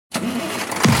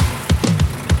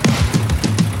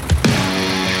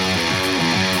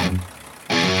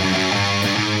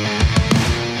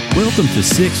Welcome to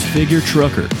Six Figure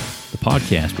Trucker, the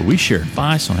podcast where we share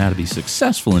advice on how to be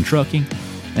successful in trucking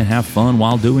and have fun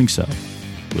while doing so.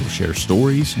 We'll share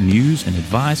stories, news, and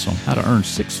advice on how to earn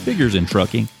six figures in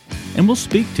trucking, and we'll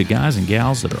speak to guys and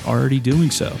gals that are already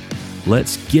doing so.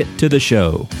 Let's get to the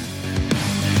show.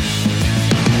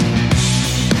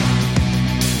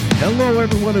 Hello,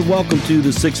 everyone, and welcome to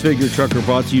the Six Figure Trucker,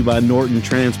 brought to you by Norton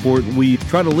Transport. We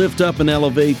try to lift up and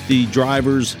elevate the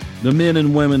drivers, the men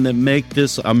and women that make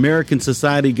this American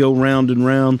society go round and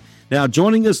round. Now,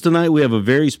 joining us tonight, we have a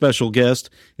very special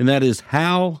guest, and that is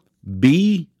Hal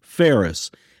B. Ferris.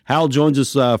 Hal joins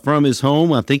us from his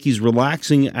home. I think he's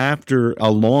relaxing after a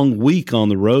long week on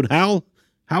the road. Hal,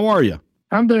 how are you?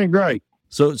 I'm doing great.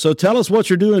 So tell us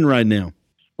what you're doing right now.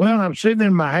 Well, I'm sitting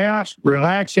in my house,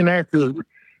 relaxing after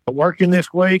working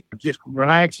this week, just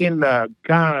relaxing,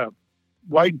 kind of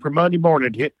waiting for Monday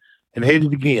morning to hit and hit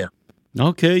it again.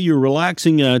 Okay, you're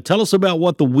relaxing. Tell us about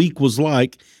what the week was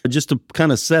like, just to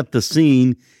kind of set the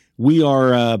scene. We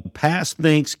are past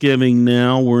Thanksgiving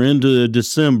now. We're into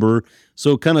December.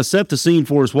 So kind of set the scene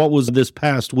for us. What was this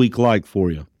past week like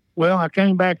for you? Well, I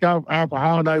came back off a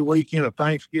holiday weekend of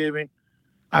Thanksgiving.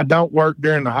 I don't work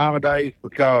during the holidays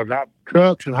because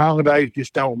trucks and holidays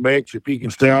just don't mix. If you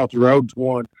can stay off the road,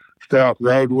 stay off the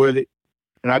road with it.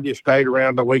 And I just stayed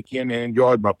around the weekend and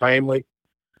enjoyed my family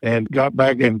and got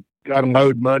back and got a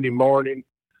load Monday morning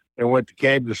and went to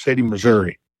Kansas City,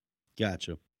 Missouri.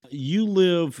 Gotcha. You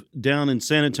live down in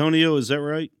San Antonio, is that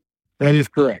right? That is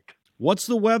correct. What's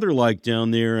the weather like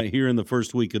down there here in the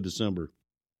first week of December?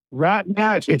 Right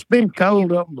now, it's been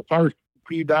cold up in the first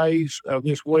few days of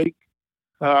this week.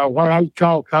 What I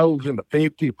call cold in the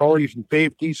 50s, 40s, and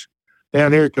 50s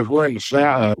down here because we're in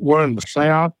the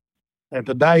south. And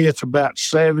today it's about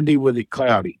 70 with it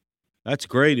cloudy. That's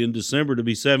great in December to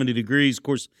be 70 degrees. Of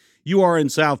course, you are in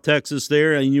South Texas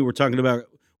there, and you were talking about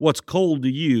what's cold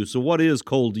to you. So what is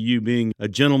cold to you being a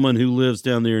gentleman who lives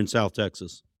down there in South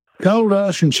Texas? Cold to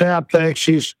us in South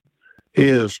Texas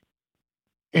is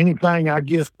anything, I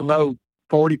guess, below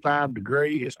 45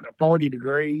 degrees, 40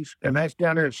 degrees, and that's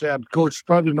down there in South. Of course,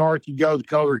 further north you go, the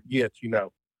colder it gets, you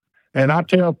know. And I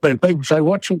tell people say,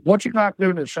 "What's you like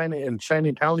doing in San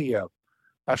Antonio?"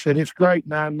 I said, "It's great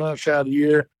 9 months out of the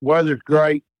year. Weather's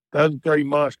great. The other 3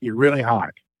 months get really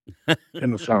hot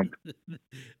in the summer."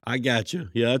 I got you.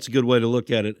 Yeah, that's a good way to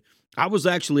look at it. I was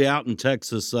actually out in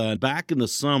Texas back in the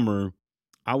summer.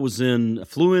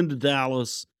 Flew into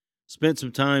Dallas, spent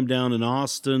some time down in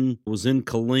Austin, was in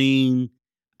Killeen.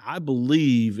 I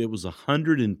believe it was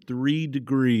 103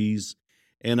 degrees,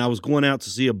 and I was going out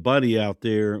to see a buddy out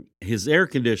there. His air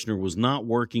conditioner was not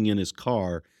working in his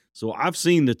car, so I've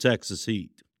seen the Texas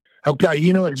heat. Okay,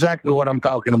 you know exactly what I'm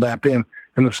talking about then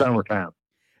in the summertime.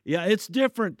 Yeah, it's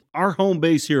different. Our home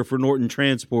base here for Norton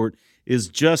Transport is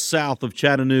just south of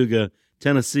Chattanooga,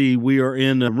 Tennessee. We are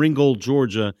in Ringgold,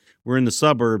 Georgia. We're in the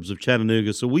suburbs of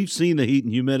Chattanooga, so we've seen the heat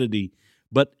and humidity,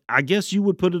 but I guess you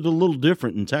would put it a little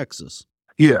different in Texas.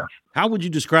 Yeah. How would you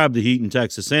describe the heat in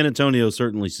Texas? San Antonio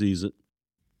certainly sees it.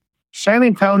 San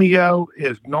Antonio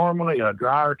is normally a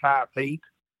drier type heat.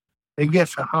 It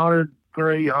gets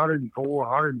 103, 104,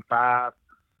 105,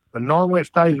 but normally it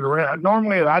stays around.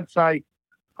 Normally, I'd say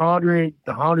 100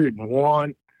 to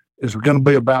 101 is going to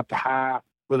be about the high,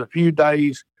 with a few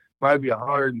days, maybe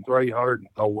 103,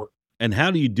 104. And how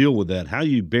do you deal with that? How do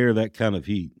you bear that kind of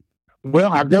heat?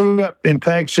 Well, I grew up in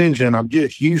Texas, and I'm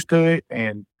just used to it,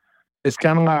 and it's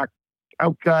kind of like,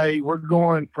 okay, we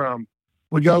go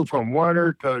from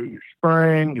winter to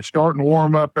spring. It's starting to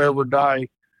warm up every day.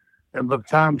 And by the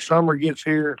time summer gets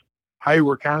here, hey,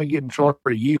 we're kind of getting sort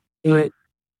of used to it.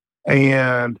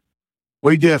 And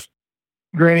we just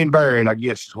grin and bear it, I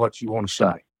guess is what you want to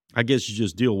say. I guess you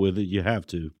just deal with it. You have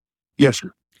to. Yes,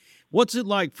 sir. What's it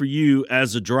like for you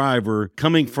as a driver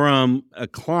coming from a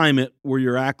climate where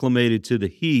you're acclimated to the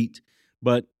heat,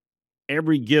 but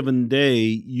every given day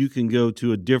you can go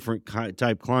to a different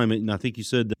type climate? And I think you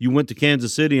said that you went to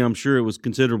Kansas City. I'm sure it was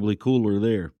considerably cooler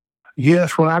there.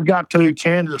 Yes, when I got to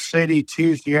Kansas City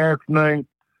Tuesday afternoon,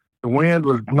 the wind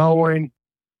was blowing,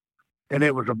 and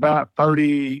it was about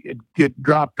 30. It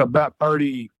dropped to about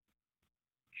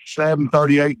 37,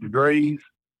 38 degrees.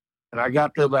 And I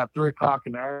got there about 3 o'clock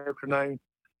in the afternoon,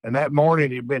 and that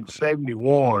morning it had been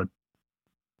 71.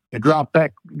 It dropped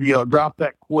that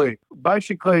quick.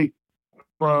 Basically,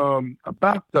 from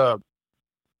about 1st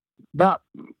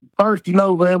of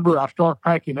November, I start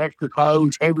packing extra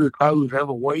clothes, heavier clothes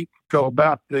every week. So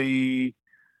about the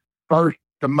 1st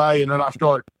of May, and then I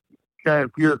start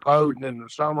carrying fewer clothes. And in the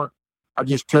summer, I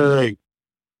just carry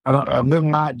a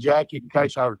little light jacket in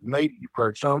case I was needed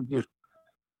for something, just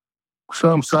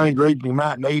some same reason you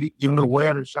might need it, get a little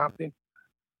wet or something,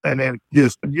 and then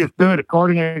just do it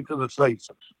according to the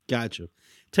seasons. Gotcha.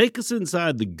 Take us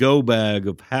inside the go bag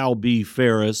of Hal B.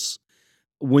 Ferris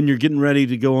when you're getting ready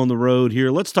to go on the road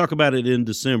here. Let's talk about it in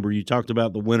December. You talked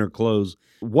about the winter clothes.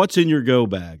 What's in your go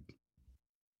bag?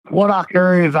 What I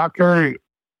carry is I carry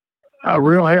a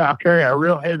real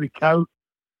heavy coat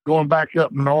going back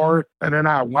up north, and then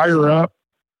I layer up.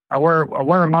 I wear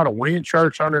a lot of wind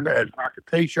shirts underneath, like a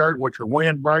t-shirt, which are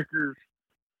windbreakers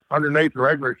underneath the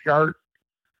regular shirt.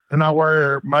 And I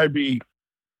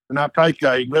take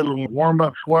a little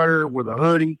warm-up sweater with a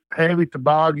hoodie, heavy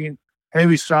toboggan,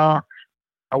 heavy socks.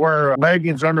 I wear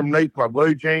leggings underneath my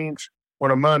blue jeans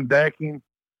when I'm undecking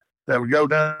that would go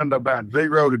down to about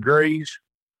 0 degrees,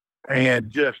 and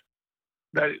just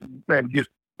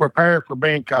prepare for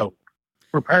being cold.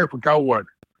 Prepare for cold weather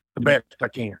the best I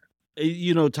can.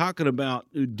 Talking about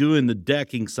doing the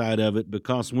decking side of it,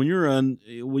 because when you're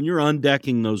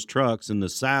undecking those trucks and the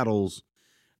saddles,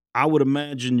 I would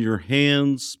imagine your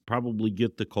hands probably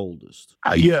get the coldest.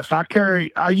 Yes,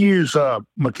 I use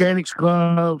mechanics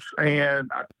gloves, and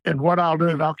what I'll do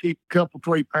is I'll keep a couple,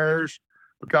 3 pairs,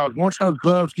 because once those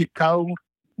gloves get cold,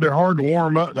 they're hard to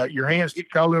warm up. That your hands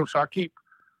get cold, so I keep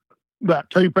about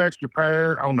 2 extra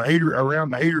pair on the heater,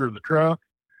 around the heater of the truck.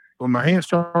 When my hands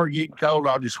start getting cold,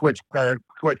 I'll just switch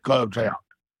gloves out.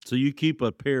 So you keep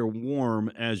a pair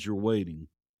warm as you're waiting.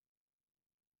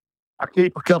 I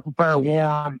keep a couple pair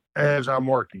warm as I'm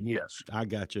working, yes. I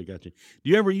got you. Do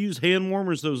you ever use hand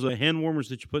warmers, those hand warmers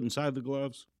that you put inside the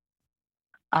gloves?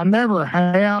 I never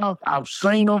have. I've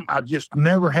seen them. I just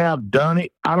never have done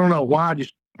it. I don't know why.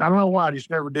 I just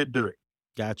never did do it.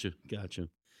 Gotcha.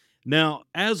 Now,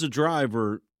 as a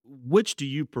driver, which do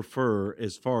you prefer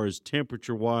as far as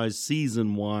temperature-wise,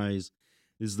 season-wise,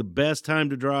 is the best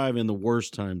time to drive and the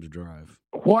worst time to drive?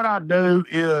 What I do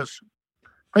is,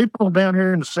 people down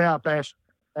here in the South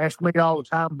ask me all the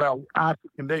time about icy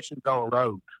conditions on the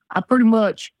road. I pretty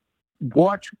much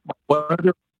watch my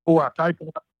weather before I take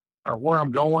off or where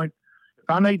I'm going. If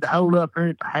I need to hold up here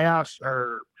at the house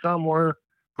or somewhere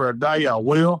for a day, I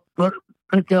will.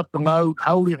 Pick up the load,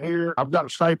 hold it here. I've got a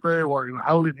safe area where I can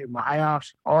hold it in my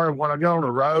house. Or when I go on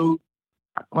the road,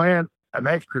 I plan an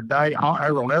extra day.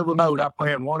 On every load, I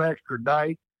plan 1 extra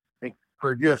day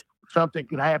for just something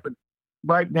could happen,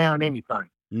 break down anything.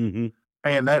 Mm-hmm.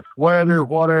 And that's weather,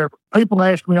 whatever. People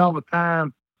ask me all the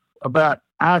time about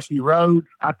icy roads.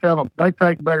 I tell them they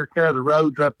take better care of the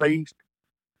roads up east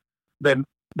than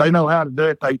they know how to do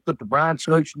it. They put the brine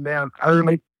solution down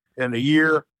early in the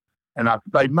year, and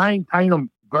they maintain them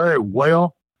very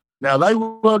well. Now, they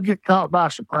will get caught by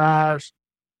surprise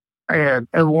and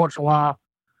every once in a while.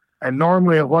 And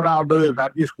normally what I'll do is I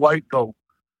just wait till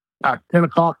 10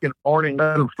 o'clock in the morning,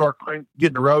 let them start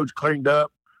getting the roads cleaned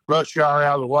up, rush hour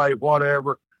out of the way,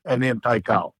 whatever, and then take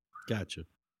off. Gotcha.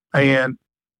 And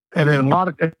then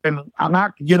I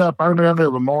like to get up early in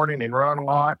the morning and run a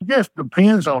lot. It just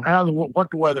depends on what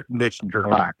the weather conditions are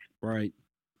like. Right.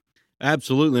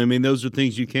 Absolutely. I mean, those are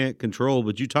things you can't control,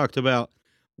 but you talked about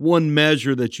one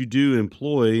measure that you do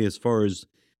employ as far as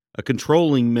a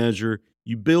controlling measure.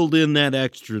 You build in that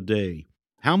extra day.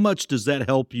 How much does that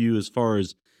help you as far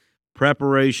as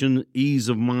preparation, ease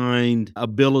of mind,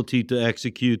 ability to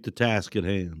execute the task at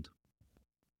hand?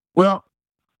 Well,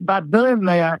 by doing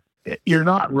that, you're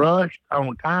not rushed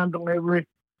on time delivery,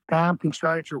 time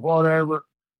constraints, or whatever.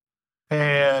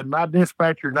 And my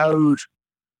dispatcher knows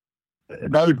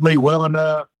me well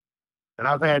enough. And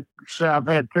I've had 2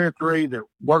 or 3 that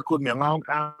work with me a long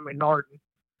time in Norton.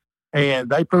 And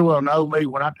they pretty well know me.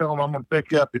 When I tell them I'm going to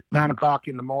pick up at 9 o'clock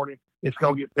in the morning, it's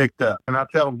going to get picked up. And I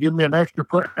tell them, give me an extra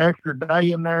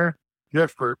day in there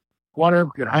just for whatever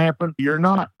could happen. You're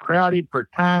not crowded for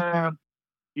time.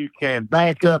 You can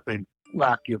back up and,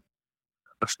 like, if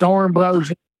a storm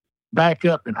blows, back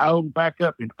up and hold, back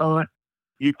up and punt.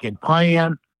 You can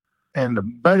plan. And the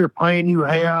better plan you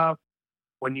have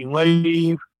when you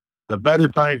leave, the better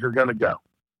things are going to go.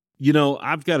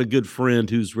 I've got a good friend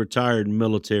who's retired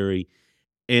military,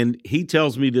 and he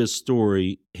tells me this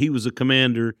story. He was a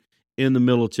commander in the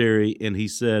military, and he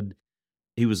said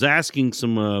he was asking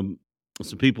some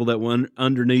people that were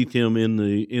underneath him in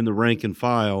the rank and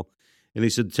file, and he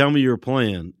said, "Tell me your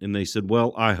plan." And they said,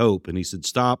 "Well, I hope." And he said,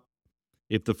 "Stop.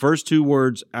 If the first 2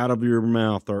 words out of your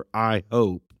mouth are 'I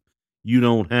hope,' you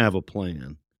don't have a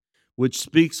plan," which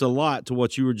speaks a lot to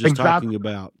what you were just talking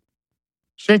about.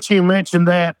 Since you mentioned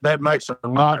that makes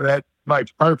that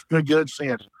makes perfectly good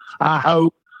sense. I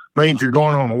hope means you're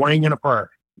going on a wing and a prayer.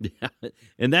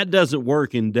 And that doesn't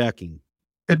work in decking.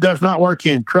 It does not work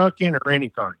in trucking or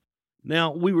anything.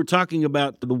 Now, we were talking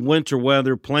about the winter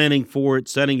weather, planning for it,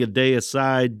 setting a day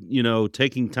aside,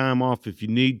 taking time off if you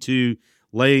need to,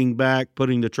 laying back,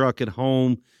 putting the truck at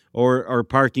home, or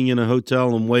parking in a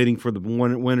hotel and waiting for the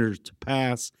winter to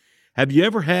pass. Have you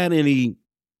ever had any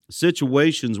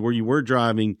situations where you were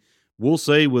driving, we'll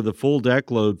say with a full deck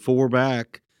load, 4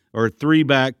 back or 3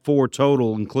 back, 4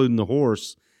 total, including the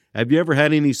horse? Have you ever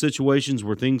had any situations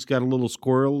where things got a little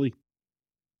squirrely?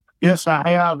 Yes, I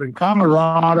have. In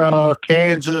Colorado,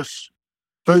 Kansas,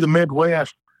 through the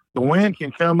Midwest, the wind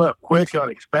can come up quick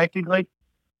unexpectedly.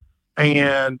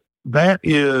 And that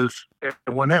is,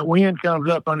 when that wind comes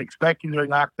up unexpectedly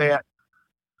like that,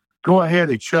 go ahead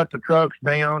and shut the trucks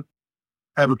down,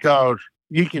 because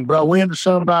you can blow into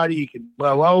somebody, you can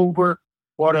blow over,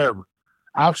 whatever.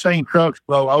 I've seen trucks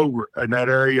blow over in that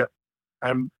area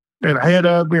and ahead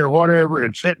of me or whatever,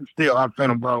 and sitting still, I've seen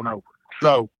them blown over.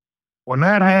 So when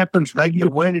that happens, they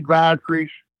get wind advisories.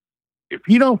 If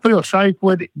you don't feel safe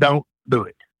with it, don't do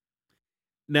it.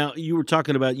 Now, you were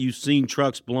talking about you've seen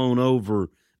trucks blown over.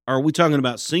 Are we talking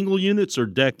about single units or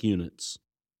deck units?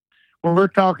 Well, we're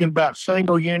talking about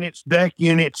single units, deck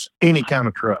units, any kind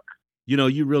of truck.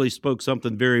 You really spoke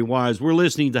something very wise. We're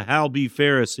listening to Hal B.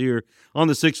 Ferris here on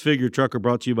the Six Figure Trucker,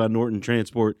 brought to you by Norton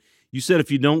Transport. You said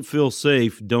if you don't feel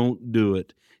safe, don't do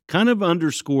it. Kind of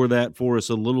underscore that for us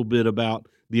a little bit about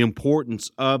the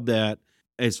importance of that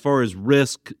as far as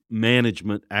risk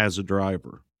management as a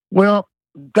driver. Well,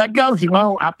 that goes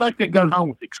along. I think that goes on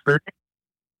with experience.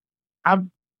 I've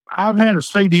had a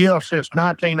CDL since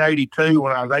 1982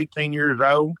 when I was 18 years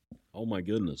old. Oh my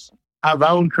goodness! I've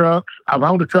owned trucks. I've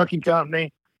owned a trucking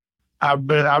company. I've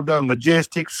done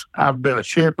logistics. I've been a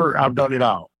shipper. I've done it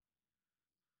all.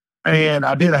 And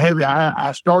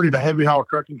I started a heavy haul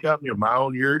trucking company of my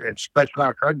own year, and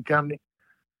specialized trucking company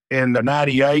in the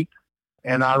 98.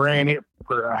 And I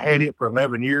had it for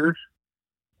 11 years.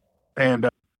 And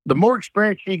the more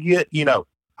experience you get,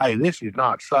 hey, this is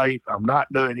not safe. I'm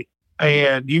not doing it.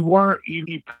 And you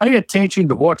pay attention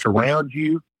to what's around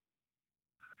you.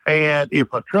 And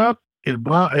if a truck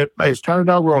is turned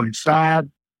over on its side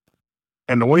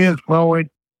and the wind's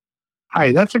blowing,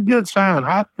 hey, that's a good sign.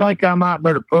 I think I might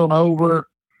better pull over,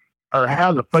 or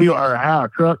how a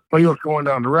truck feels going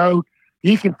down the road.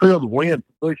 You can feel the wind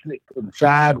pushing it to the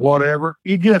side, whatever.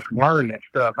 You just learn that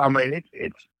stuff. I mean,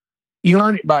 you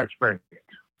learn it by experience.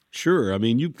 Sure. I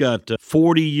mean, you've got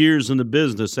 40 years in the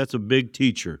business. That's a big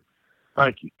teacher.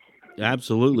 Thank you.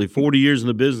 Absolutely. 40 years in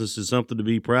the business is something to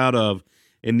be proud of.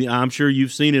 And I'm sure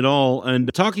you've seen it all.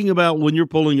 And talking about when you're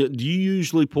pulling it, do you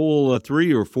usually pull a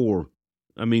 3 or 4?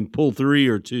 I mean, pull 3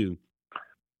 or 2?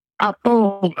 I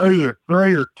pull either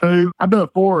 3 or 2. I do a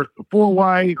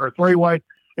 4-way or 3-way.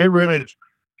 It really is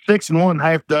 6 and 1,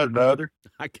 half dozen the other.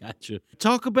 I got you.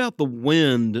 Talk about the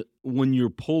wind when you're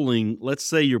pulling. Let's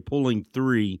say you're pulling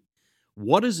 3.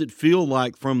 What does it feel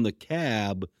like from the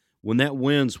cab when that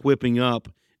wind's whipping up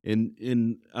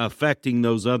and affecting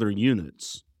those other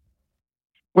units?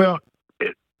 Well,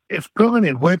 it's pulling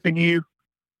and whipping you,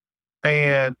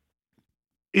 and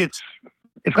it's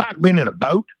like being in a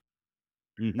boat,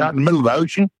 out in the middle of the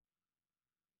ocean.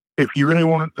 If you really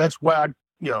want to, that's why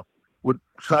I, would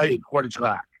say what it's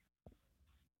like.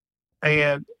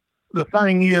 And the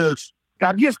thing is,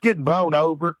 I guess getting blown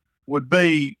over would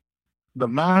be the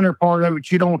minor part of it.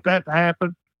 You don't want that to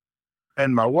happen.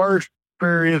 And my worst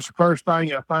fear is, the first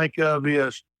thing I think of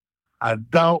is, I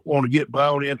don't want to get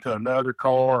blown into another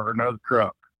car or another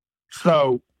truck.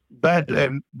 So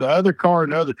and the other car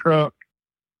and the other truck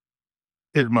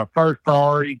is my first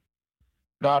priority.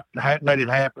 Not let it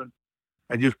happen.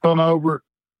 I just pull over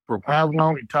for however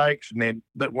long it takes, and then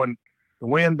when the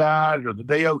wind dies or the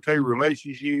DOT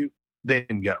releases you,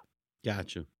 then go.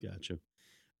 Gotcha.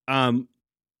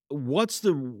 What's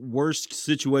the worst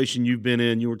situation you've been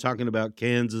in? You were talking about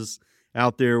Kansas,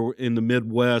 out there in the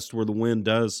Midwest where the wind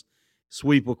does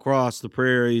sweep across the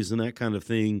prairies and that kind of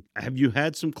thing. Have you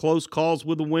had some close calls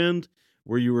with the wind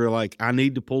where you were like, I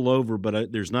need to pull over,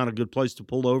 but there's not a good place to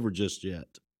pull over just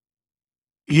yet?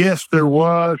 Yes, there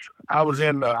was. I was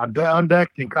I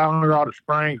undecked in Colorado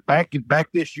Springs back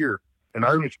this year in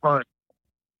early spring,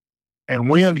 and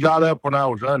wind got up when I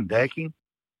was undecking,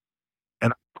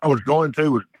 and I was going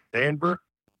to Denver,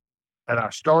 and I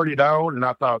started on, and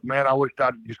I thought, man, I wish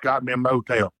I'd just got me a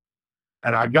motel.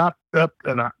 And I got up,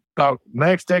 and I thought,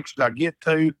 next exit I get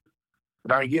to,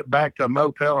 and I get back to a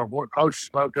motel or what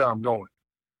closest motel I'm going.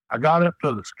 I got up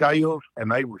to the scales,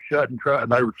 and they were shutting trucks.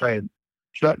 They were saying,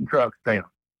 shutting trucks down.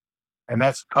 And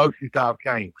that's the closest I've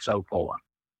came so far.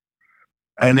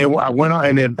 And then I went on,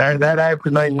 and then that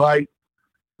afternoon late,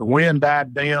 the wind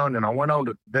died down, and I went on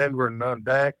to Denver and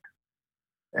undecked.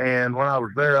 And when I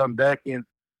was there on decking,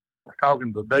 I was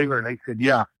talking to the dealer, and he said,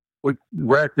 yeah, we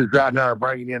wreckers right now are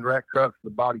bringing in wreck trucks to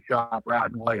the body shop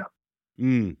right and left.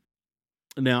 Mm.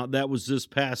 Now, that was this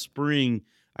past spring.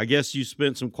 I guess you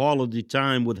spent some quality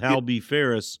time with Hal B.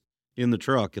 Ferris in the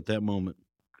truck at that moment.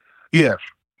 Yes,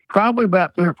 probably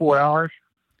about 3 or 4 hours.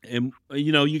 And,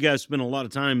 you guys spend a lot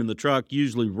of time in the truck,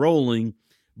 usually rolling,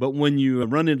 but when you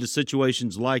run into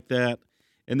situations like that,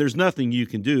 and there's nothing you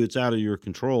can do, it's out of your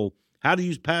control, how do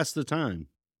you pass the time?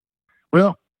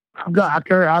 Well, I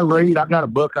read, I got a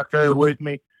book I carry with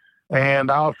me,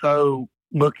 and I also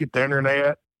look at the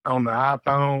internet on the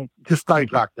iPhone, just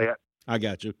things like that. I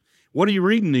got you. What are you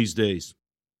reading these days?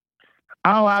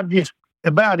 Oh, I just,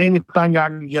 about anything I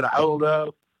can get a hold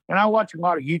of. And I watch a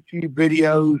lot of YouTube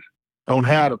videos on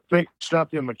how to fix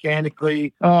something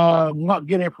mechanically.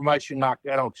 Get information like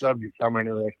that on subjects I'm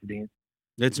interested in.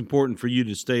 It's important for you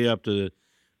to stay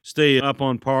up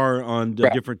on par on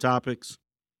different topics?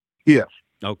 Yes.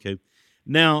 Okay.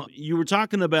 Now, you were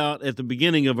talking about at the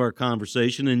beginning of our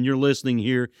conversation, and you're listening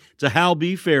here to Hal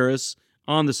B. Ferris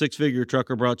on the Six Figure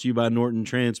Trucker, brought to you by Norton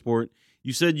Transport.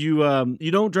 You said you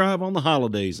don't drive on the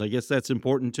holidays. I guess that's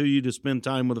important to you to spend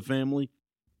time with the family?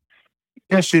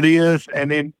 Yes, it is. And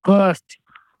then plus,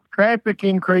 traffic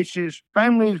increases.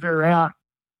 Families are out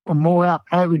or more out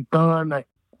having fun.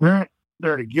 They're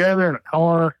together in a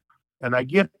car, and they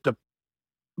get the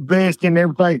best and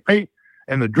everything.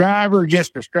 And the driver gets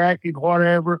distracted,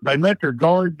 whatever. They let their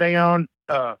guard down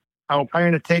on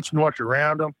paying attention to what's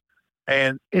around them.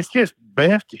 And it's just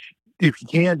best if you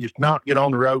can just not get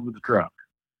on the road with the truck.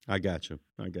 I got you.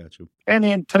 And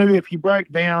then, too, if you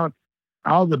break down,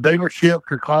 all the dealerships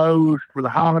are closed for the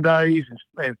holidays.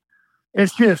 And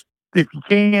it's just, if you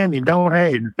can, you don't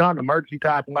have, it's not an emergency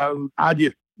type load. I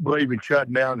just believe in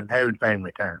shutting down and having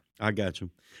family time. I got you.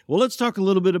 Well, let's talk a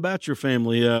little bit about your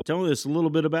family. Tell us a little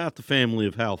bit about the family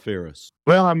of Hal Ferris.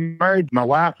 Well, I'm married. My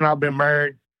wife and I have been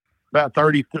married about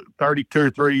 32 or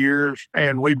 3 years,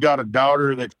 and we've got a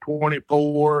daughter that's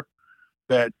 24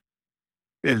 that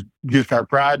is just our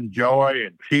pride and joy,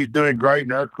 and she's doing great in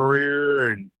her career,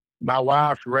 and my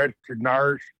wife's a registered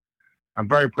nurse. I'm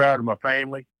very proud of my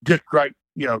family. Just great,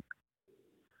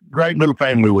 great little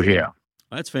family we have.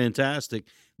 That's fantastic.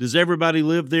 Does everybody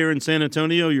live there in San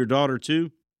Antonio, your daughter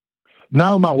too?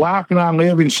 No, my wife and I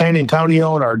live in San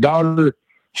Antonio, and our daughter,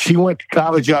 she went to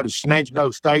college out of San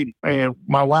Antonio State, and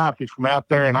my wife is from out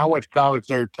there, and I went to college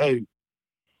there too.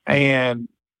 And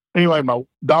anyway, my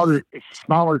daughter, it's a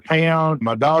smaller town.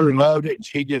 My daughter loved it, and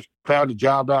she just found a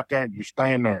job out there and just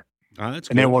staying there. Oh, that's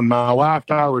and cool. Then when my wife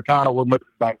and I retired, we're moving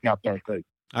back out there too.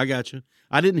 I got you.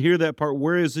 I didn't hear that part.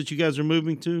 Where is it you guys are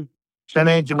moving to? San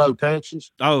Angelo,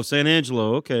 Texas. Oh, San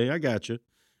Angelo. Okay, I got you.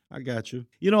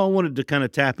 I wanted to kind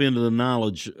of tap into the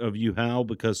knowledge of you, Hal,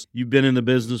 because you've been in the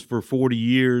business for 40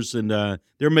 years, and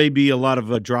there may be a lot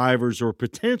of drivers or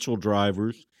potential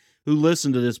drivers who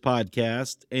listen to this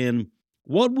podcast. And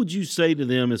what would you say to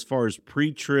them as far as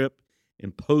pre-trip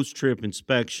and post-trip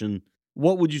inspection?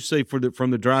 What would you say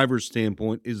from the driver's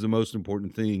standpoint is the most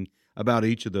important thing about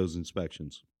each of those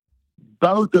inspections?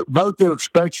 Both the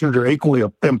inspections are equally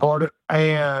important.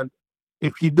 And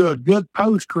if you do a good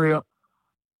post-trip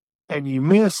and you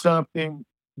miss something,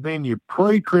 then your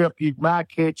pre-trip, you might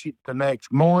catch it the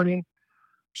next morning.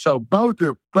 So both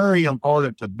are very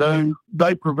important to do.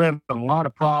 They prevent a lot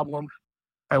of problems.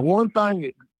 And one thing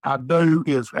that I do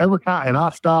is every time, and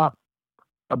I stop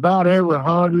about every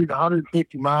 100,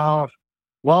 150 miles,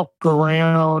 walk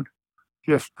around,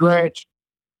 just stretch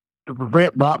to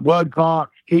prevent blood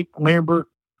clots, keep limber,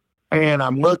 and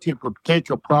I'm looking for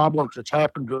potential problems that's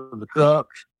happened to the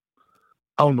trucks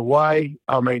on the way.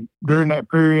 I mean, during that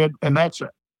period, and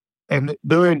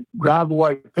doing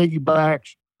driveway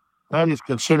piggybacks, that is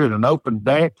considered an open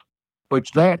deck, which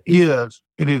it is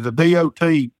a DOT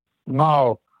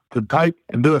law to take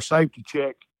and do a safety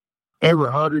check every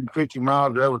 150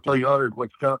 miles, every 300,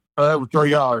 every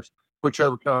 3 hours,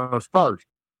 whichever comes first.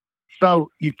 So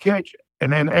you catch,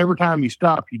 and then every time you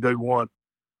stop, you do one.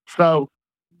 So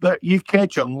that you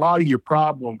catch a lot of your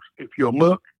problems if you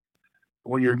look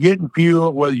when you're getting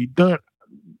fuel, whether you do it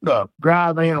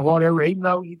drive in or whatever, even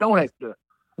though you don't have to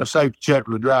a safety check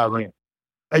for the drive in.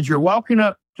 As you're walking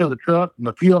up to the truck and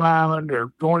the fuel island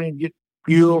or going in to get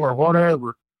fuel or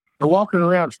whatever, or walking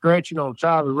around stretching on the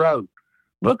side of the road,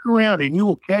 look around and you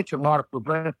will catch a lot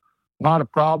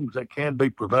of problems that can be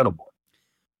preventable.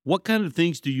 What kind of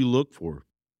things do you look for?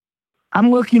 I'm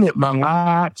looking at my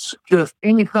lights, just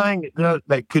anything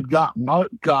that could got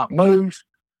loose.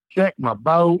 Check my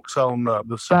bolts on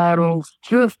the saddles.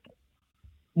 Just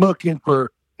looking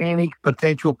for any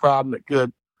potential problem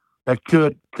that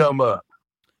could come up.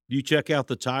 Do you check out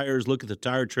the tires, look at the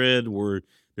tire tread where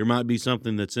there might be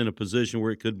something that's in a position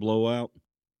where it could blow out?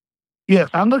 Yes,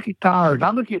 I look at tires.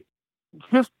 I look at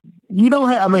just,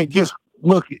 just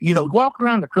look at, walk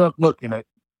around the truck looking at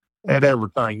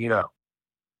everything,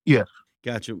 Yes.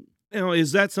 Gotcha. Now,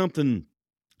 is that something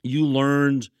you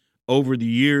learned over the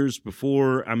years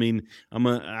before? I mean,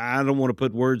 I don't want to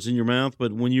put words in your mouth,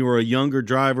 but when you were a younger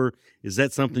driver, is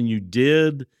that something you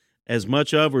did as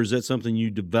much of, or is that something you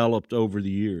developed over the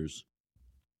years?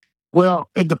 Well,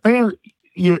 it depends.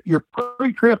 Your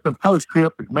pre-trip and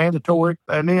post-trip is mandatory,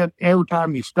 and then every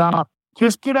time you stop,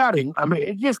 just get out of it. I mean,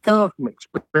 it just comes from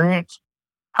experience.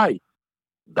 Hey,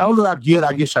 the older I get,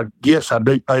 I guess I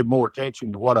do pay more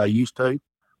attention to what I used to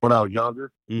when I was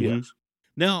younger. Mm-hmm. Yes.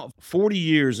 Now, 40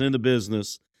 years in the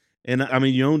business, and I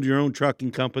mean, you owned your own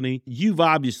trucking company. You've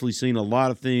obviously seen a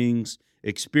lot of things,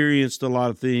 experienced a lot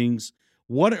of things.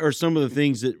 What are some of the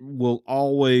things that will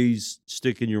always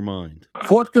stick in your mind?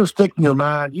 What's going to stick in your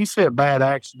mind? You said bad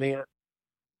accident,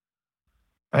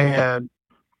 and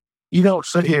you don't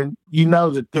see, and you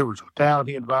know that there was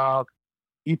fatality involved.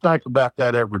 You think about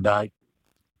that every day.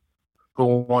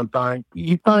 For one thing,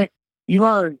 you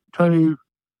learn to,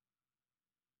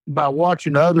 by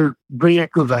watching other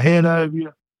vehicles ahead of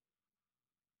you.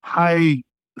 Hey,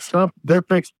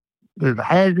 there's a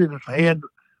hazard ahead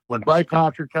when brake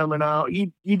lights are coming out.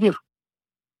 You just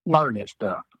learn that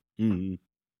stuff. Mm-hmm.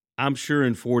 I'm sure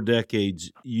in 4 decades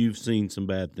you've seen some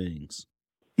bad things.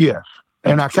 Yes,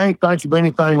 and I can't think of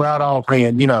anything right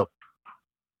offhand.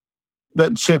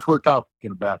 But since we're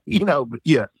talking about it, but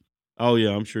yeah. Oh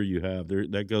yeah, I'm sure you have.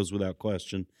 That goes without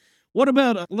question. What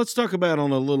about, let's talk about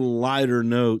on a little lighter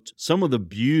note, some of the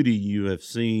beauty you have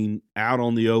seen out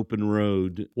on the open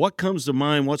road. What comes to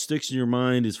mind? What sticks in your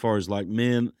mind as far as like,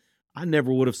 man, I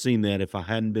never would have seen that if I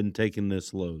hadn't been taking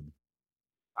this load?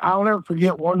 I'll never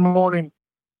forget one morning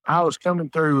I was coming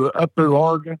up through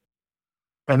Oregon,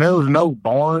 and there was no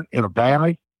barn in a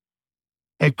valley.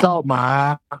 It caught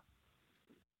my eye,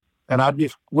 and I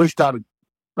just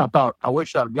I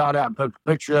wish I'd got out and took a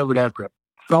picture of it after I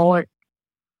saw it.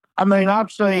 I mean,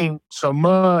 I've seen so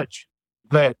much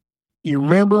that you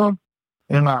remember them.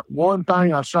 And like one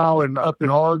thing I saw up in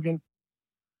Oregon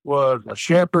was a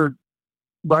shepherd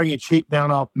bringing sheep down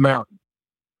off the mountain.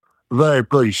 Very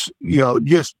pretty,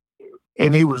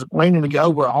 and he was leaning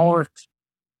over a horse,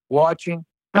 watching.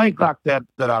 Things like that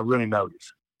I really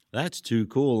noticed. That's too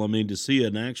cool. I mean, to see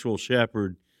an actual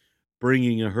shepherd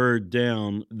bringing a herd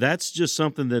down, that's just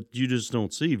something that you just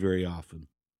don't see very often.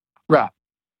 Right.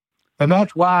 And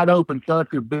that's wide open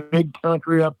country, big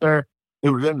country up there. It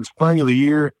was in the spring of the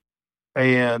year,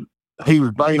 and he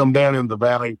was bringing them down in the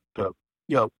valley to,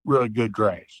 really good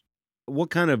grass.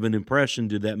 What kind of an impression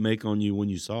did that make on you when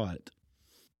you saw it?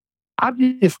 I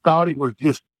just thought it was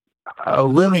just a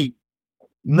really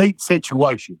neat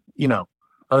situation,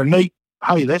 a neat,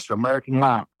 hey, that's American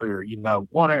life there,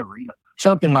 whatever,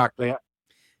 something like that.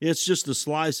 It's just a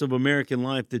slice of American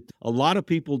life that a lot of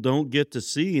people don't get to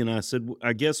see. And I said,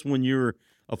 I guess when you're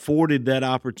afforded that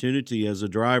opportunity as a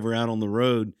driver out on the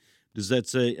road, does that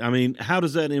say, I mean, how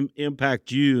does that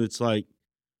impact you? It's like,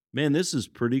 man, this is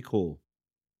pretty cool.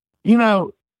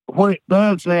 When it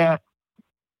does that,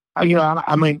 I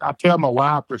tell my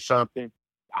wife or something,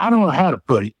 I don't know how to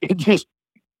put it. It just,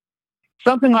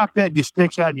 something like that just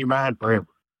sticks out in your mind forever.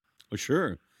 Well,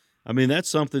 sure. I mean, that's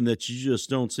something that you just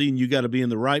don't see, and you got to be in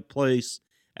the right place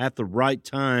at the right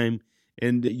time.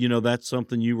 And, that's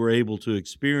something you were able to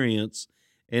experience.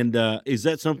 And is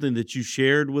that something that you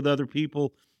shared with other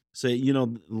people? Say,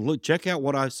 look, check out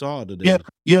what I saw today.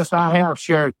 Yes, I have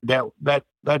shared that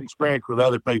experience with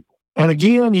other people. And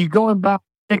again, you're going about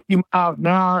 60 miles an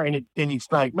hour, and you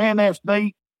think, man, that's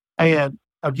neat. And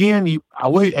again, you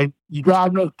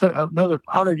drive another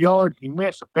 100 yards, you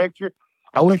miss a picture.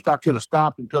 I wish I could have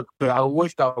stopped and took a picture. I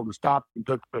wish I would have stopped and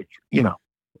took a picture,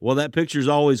 Well, that picture's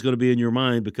always going to be in your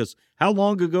mind, because how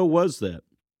long ago was that?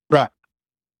 Right.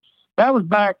 That was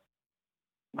back,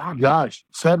 my gosh,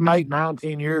 7, 8, 9,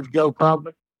 10 years ago,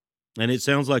 probably. And it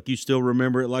sounds like you still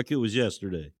remember it like it was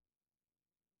yesterday.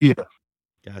 Yeah.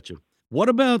 Gotcha. What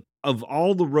about, of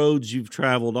all the roads you've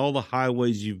traveled, all the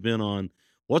highways you've been on,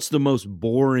 what's the most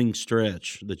boring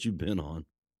stretch that you've been on?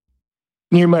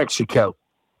 New Mexico.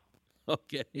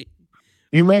 Okay.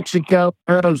 New Mexico,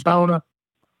 Arizona,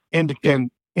 into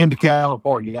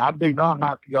California. I do not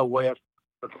have to go west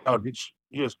because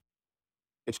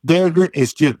it's desert.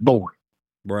 It's just boring.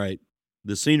 Right.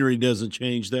 The scenery doesn't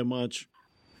change that much.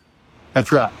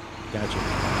 That's right. Gotcha.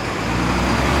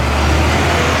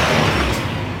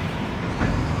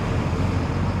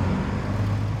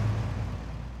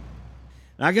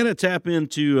 I got to tap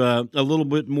into a little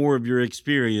bit more of your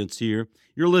experience here.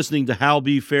 You're listening to Hal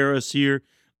B. Ferris here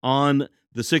on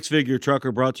the Six Figure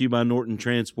Trucker, brought to you by Norton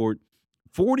Transport.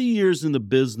 40 years in the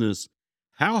business,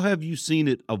 how have you seen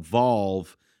it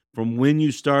evolve from when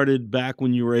you started back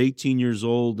when you were 18 years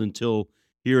old until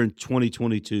here in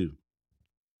 2022?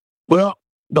 Well,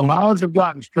 the laws have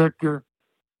gotten stricter.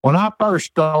 When I first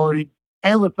started,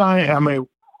 everything,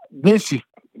 this is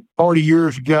 40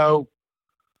 years ago,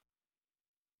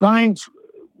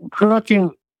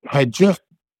 trucking had just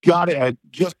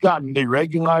gotten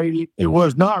deregulated. It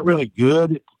was not really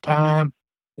good at the time.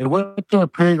 It went through a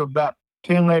period of about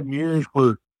 10, 11 years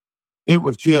where it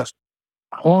was just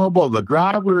horrible. The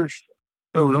drivers,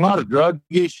 there was a lot of drug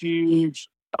issues,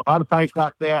 a lot of things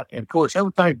like that. And of course,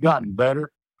 everything's gotten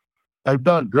better. They've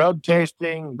done drug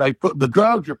testing. They put the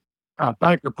drugs I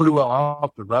think are pretty well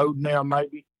off the road now,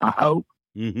 maybe. I hope.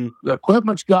 Mm-hmm. The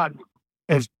equipment's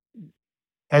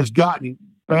has gotten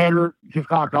better, just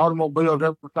like automobiles,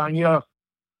 everything.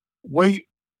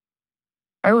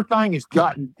 Everything is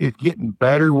getting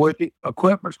better with it.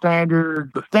 Equipment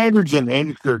standards, the standards in the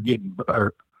industry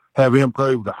have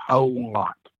improved a whole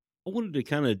lot. I wanted to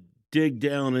kind of dig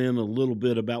down in a little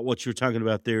bit about what you're talking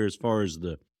about there as far as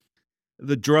the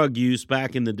drug use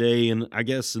back in the day, and I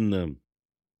guess in the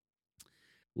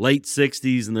late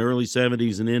 60s and the early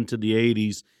 70s and into the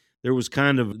 80s, there was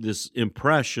kind of this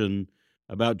impression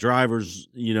about drivers,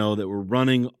 that were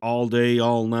running all day,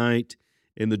 all night,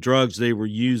 and the drugs they were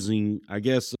using, I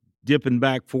guess, dipping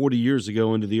back 40 years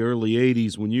ago into the early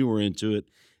 80s when you were into it.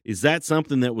 Is that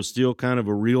something that was still kind of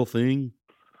a real thing?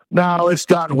 No, it's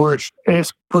gotten worse.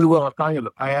 It's pretty well a thing of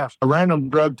the past. The random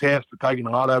drug tests are taking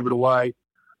a lot of it away.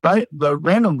 The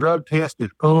random drug test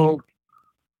is pulled,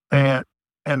 and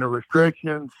the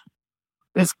restrictions,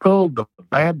 it's pulled the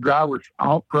bad drivers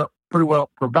off, pretty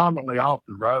well predominantly off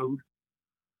the road.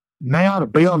 Now, to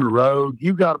be on the road,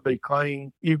 you've got to be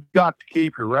clean. You've got to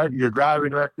keep your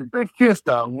driving record. It's just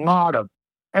a lot of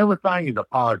everything is a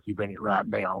positive in it right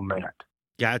now on that.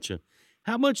 Gotcha.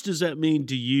 How much does that mean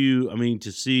to you? I mean,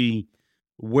 to see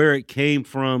where it came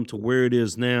from to where it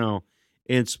is now,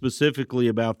 and specifically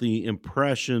about the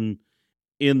impression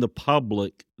in the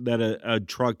public that a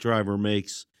truck driver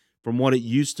makes from what it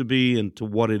used to be and to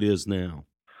what it is now?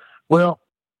 Well,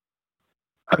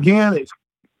 again,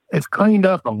 it's cleaned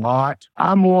up a lot.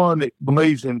 I'm one that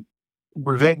believes in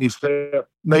presenting yourself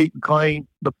neat and clean.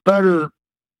 The better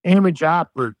image I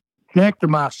project to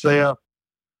myself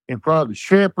in front of the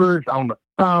shippers, on the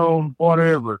phone,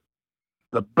 whatever,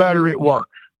 the better it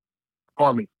works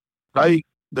for me. The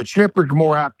shippers are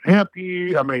more out to help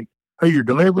you. I mean, who you're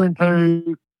delivering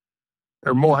to,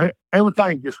 they're more,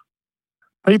 everything just,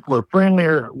 people are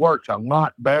friendlier. It works a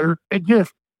lot better. It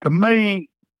just, to me,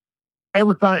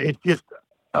 everything, it's just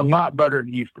a lot better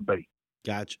than it used to be.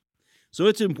 Gotcha. So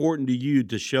it's important to you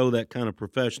to show that kind of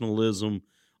professionalism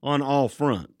on all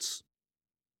fronts.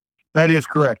 That is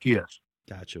correct, yes.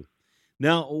 Gotcha.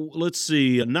 Now, let's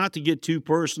see, not to get too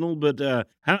personal, but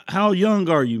how young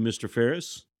are you, Mr.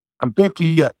 Ferris? I'm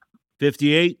 58.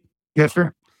 58? Yes,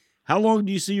 sir. How long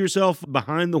do you see yourself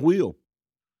behind the wheel?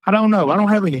 I don't know. I don't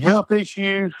have any health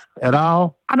issues at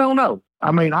all. I don't know.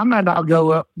 I mean, I might not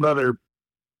go up another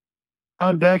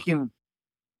undecking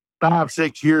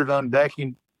 5-6 years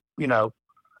undecking, I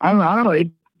don't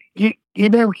know. You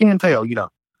never can tell, Right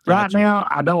Gotcha. now,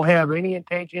 I don't have any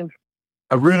intentions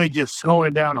of really just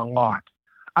slowing down a lot.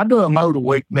 I do a load a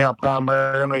week now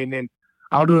primarily, and then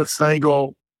I'll do a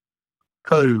single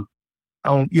coup.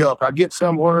 If I get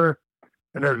somewhere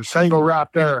and there's a single right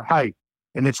there, hey,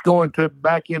 and it's going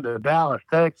back into Dallas,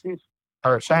 Texas,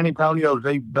 or San Antonio, is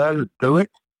even better to do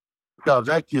it because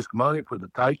that's just money for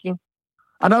the taking.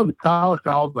 I know the cost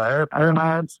of all the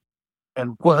airlines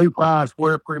and who flies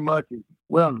where pretty much is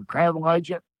the travel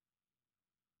agent.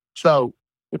 So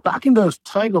if I can do a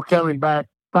single coming back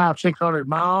 500-600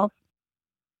 miles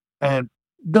and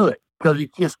do it, because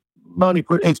it's just money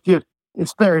for it's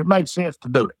there. It makes sense to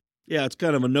do it. Yeah, it's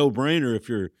kind of a no-brainer if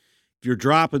you're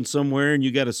dropping somewhere and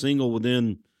you got a single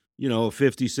within, a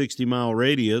 50-60 mile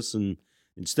radius, and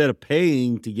instead of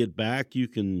paying to get back, you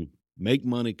can make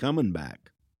money coming back.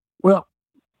 Well,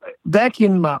 my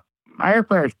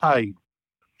airfare is paid,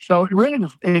 so it really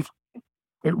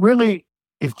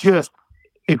is just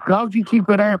as long as you keep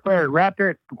that airfare right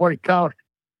there at what it costs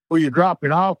where you're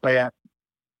dropping off at,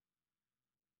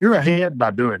 you're ahead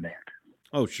by doing that.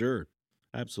 Oh, sure,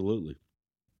 absolutely.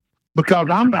 Because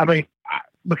I'm at the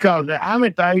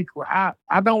age where I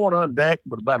don't want to undeck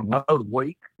but about a load a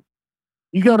week.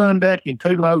 You go to undecking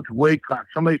 2 loads a week, like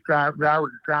some of these drivers are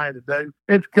trying to do.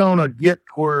 It's going to get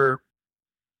to where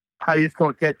hey, it's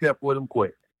going to catch up with them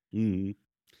quick Mm-hmm.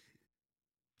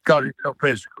 because it's so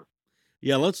physical.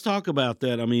 Yeah, let's talk about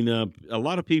that. I mean, a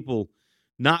lot of people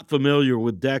not familiar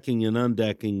with decking and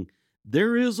undecking,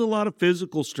 there is a lot of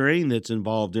physical strain that's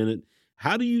involved in it.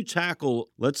 How do you tackle?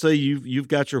 Let's say you've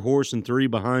got your horse and 3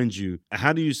 behind you.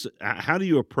 How do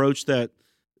you approach that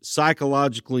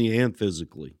psychologically and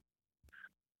physically?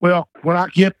 Well, when I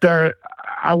get there,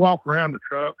 I walk around the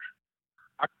trucks.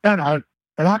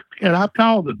 I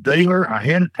call the dealer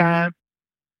ahead of time,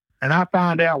 and I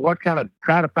find out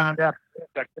try to find out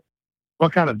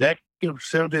what kind of decking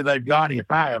facility they've got if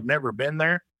I have never been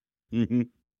there, Mm-hmm.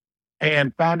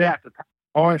 and find out the type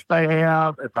of horse they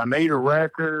have, if I need a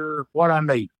wrecker, what I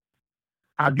need.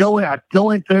 I go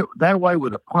into it that way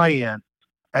with a plan,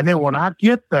 and then when I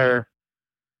get there,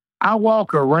 I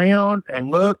walk around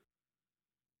and look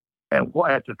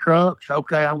at the trucks.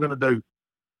 Okay, I'm going to do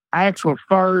axles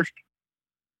first.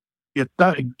 And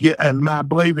I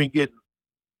believe in getting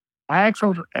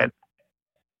axles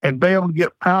and be able to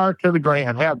get power to the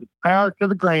ground, have the power to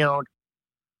the ground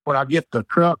when I get the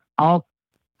truck off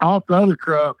the other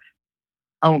trucks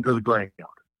onto the ground.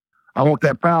 I want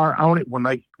that power on it when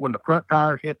the front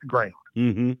tires hit the ground.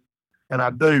 Mm-hmm. And I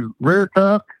do rear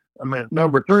tuck,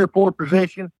 number 3 or 4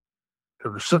 position to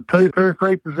the 2 or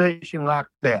 3 position like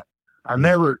that. I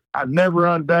never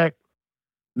undeck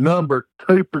number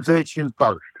 2 position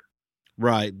first.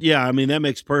 Right. Yeah. I mean, that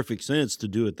makes perfect sense to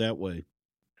do it that way.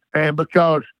 And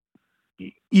because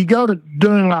you go to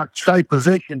doing like say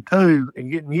position 2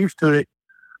 and getting used to it,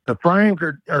 the frames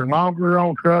are longer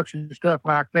on trucks and stuff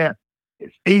like that.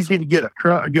 It's easy to get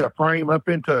a frame up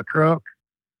into a truck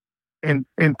and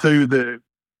into the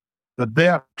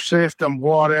depth system,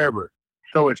 whatever.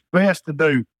 So it's best to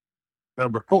do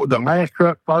number 4, the last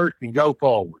truck first, and go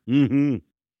forward. Mm-hmm.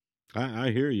 I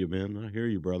hear you, man. I hear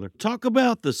you, brother. Talk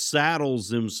about the saddles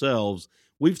themselves.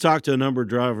 We've talked to a number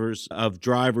of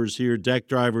drivers here, deck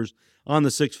drivers, on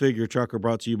the Six Figure Trucker,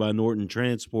 brought to you by Norton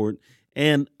Transport.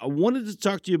 And I wanted to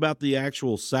talk to you about the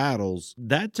actual saddles.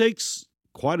 That takes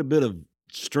quite a bit of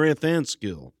strength and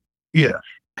skill. Yes.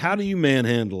 How do you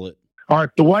manhandle it? All right.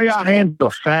 The way I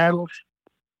handle saddles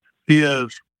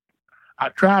is I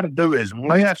try to do as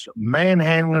less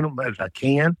manhandling them as I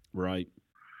can. Right.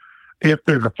 If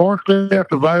there's a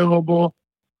forklift available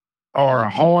or a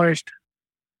hoist,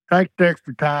 take the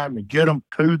extra time and get them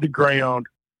to the ground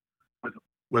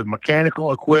with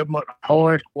mechanical equipment,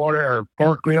 hoist, whatever,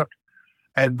 forklift,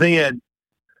 and then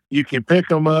you can pick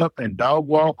them up and dog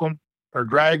walk them or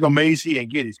drag them easy and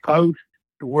get as close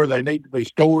to where they need to be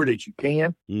stored as you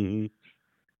can. Mm-hmm.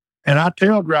 And I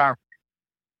tell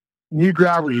new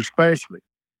drivers especially,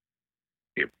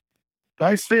 if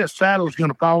they see a saddle is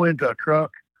going to fall into a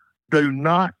truck, do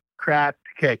not try to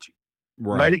catch it.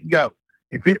 Right. Let it go.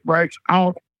 If it breaks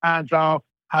all kinds off,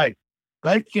 hey,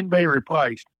 they can be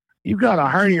replaced. You've got a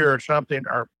hernia or something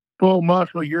or full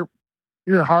muscle, your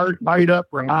heart made up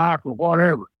for life or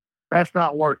whatever. That's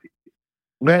not worth it.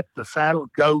 Let the saddle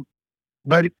go.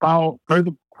 Let it fall through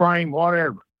the frame,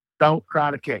 whatever. Don't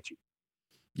try to catch it.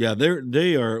 Yeah,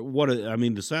 they are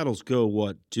the saddles go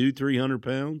 200-300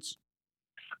 pounds?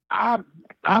 I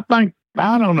think,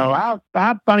 I don't know.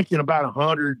 I'm thinking about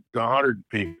 100 to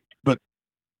 150. But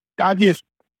I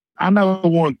know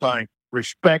one thing: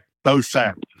 respect those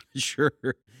saddles. Sure.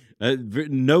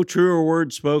 No truer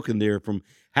word spoken there from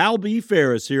Hal B.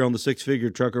 Ferris here on the Six Figure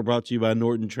Trucker, brought to you by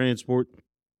Norton Transport.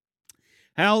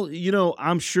 Hal,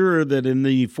 I'm sure that in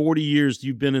the 40 years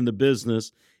you've been in the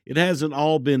business, it hasn't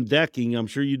all been decking. I'm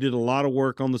sure you did a lot of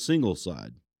work on the single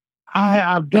side.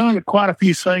 I've done quite a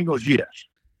few singles, yes.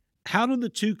 How do the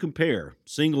two compare,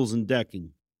 singles and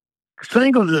decking?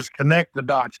 Singles is connect the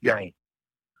dots game.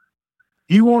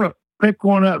 You want to pick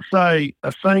one up, say,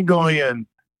 a single in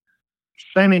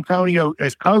San Antonio,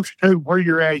 as close to where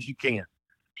you're at as you can,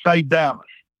 say Dallas.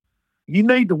 You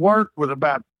need to work with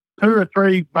about 2 or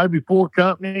 3, maybe 4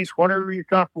 companies, whatever you're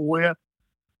comfortable with.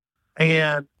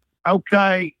 And,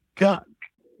 okay,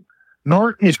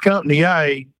 Norton is company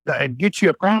A, and get you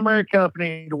a primary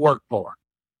company to work for.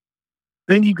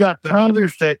 Then you got the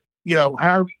others that,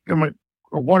 or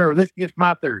whatever, this gets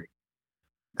my theory.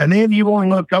 And then you want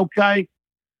to look, okay,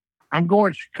 I'm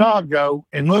going to Chicago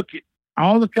and look at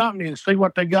all the companies and see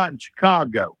what they got in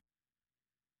Chicago.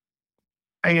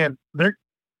 And they're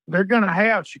going to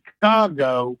have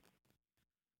Chicago,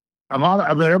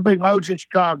 there'll be loads in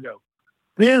Chicago.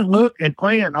 Then look and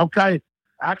plan, okay,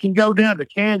 I can go down to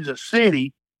Kansas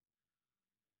City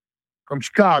from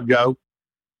Chicago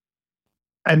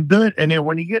and do it. And then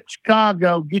when you get to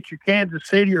Chicago, get your Kansas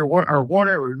City or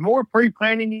whatever. The more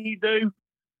pre-planning you do,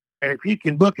 and if you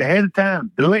can book ahead of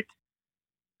time, do it.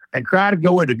 and try to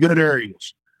go into good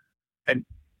areas. And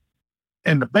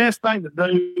the best thing to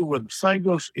do with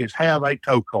singles is have a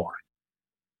tow car.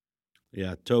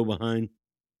 Yeah, tow behind.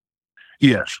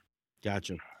 Yes.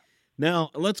 Gotcha.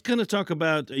 Now, let's kind of talk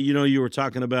about, you were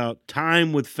talking about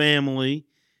time with family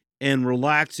and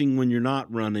relaxing when you're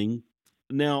not running.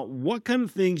 Now, what kind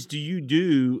of things do you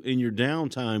do in your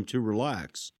downtime to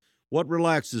relax? What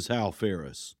relaxes Hal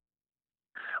Ferris?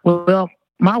 Well,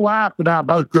 my wife and I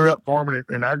both grew up farming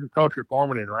in agriculture,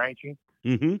 farming and ranching.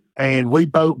 Mm-hmm. And my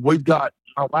wife's got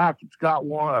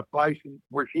a place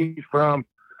where she's from.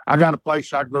 I got a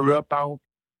place I grew up on.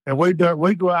 And we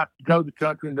go out to the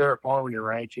country and do farming and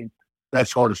ranching, that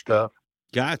sort of stuff.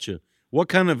 Gotcha. What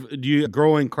kind of, do you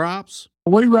growing crops?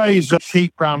 We raise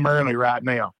sheep primarily right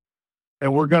now.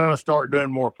 And we're going to start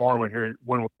doing more farming here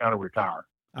when we kind of retire.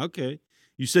 Okay.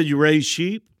 You said you raise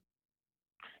sheep?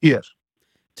 Yes.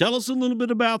 Tell us a little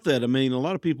bit about that. I mean, a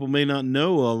lot of people may not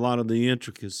know a lot of the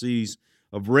intricacies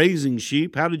of raising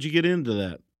sheep. How did you get into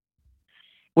that?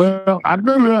 Well,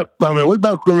 we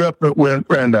both grew up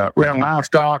around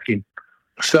livestock and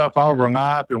stuff all our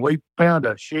life, and we found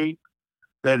a sheep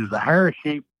that is a hair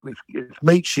sheep. It's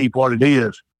meat sheep, what it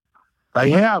is.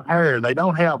 They have hair. They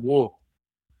don't have wool.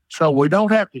 So we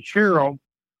don't have to shear them.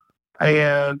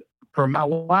 And for my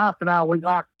wife and I, we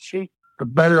like sheep to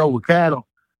better over cattle.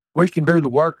 We can do the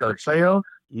work ourselves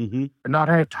mm-hmm. and not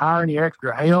have to hire any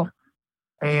extra help.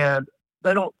 And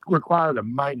they don't require the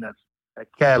maintenance that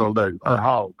cattle do or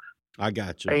hogs. I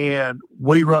got you. And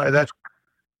we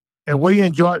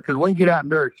enjoy it because we can get out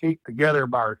and do our sheep together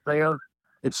by ourselves.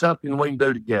 It's something we can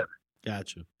do together.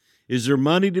 Gotcha. Is there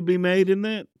money to be made in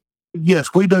that? Yes,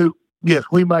 we do. Yes,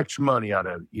 we make some money out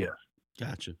of it. Yes.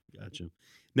 Gotcha.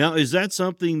 Now, is that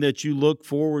something that you look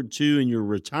forward to in your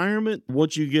retirement?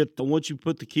 Once you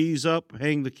put the keys up,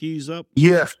 hang the keys up?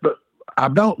 Yes, but I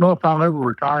don't know if I'll ever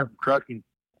retire from trucking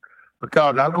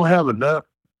because I don't have enough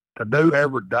to do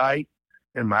every day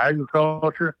in my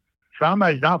agriculture. So I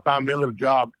imagine I'll find me a little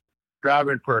job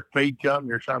driving for a feed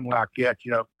company or something like that,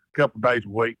 a couple of days a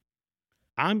week.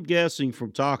 I'm guessing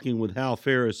from talking with Hal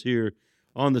Ferris here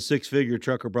on the Six Figure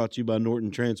Trucker brought to you by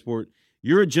Norton Transport,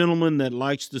 you're a gentleman that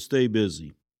likes to stay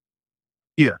busy.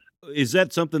 Yes. Is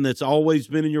that something that's always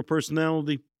been in your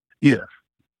personality? Yes.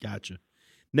 Gotcha.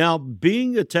 Now,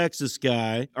 being a Texas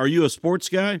guy, are you a sports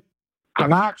guy? I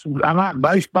like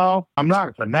baseball. I'm not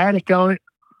a fanatic on it.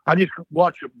 I just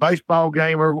watch a baseball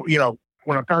game or,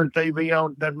 when I turn the TV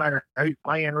on, it doesn't matter who's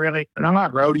playing really. And I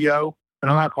like rodeo and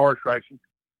I like horse racing.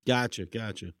 Gotcha.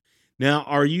 Now,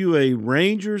 are you a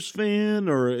Rangers fan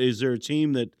or is there a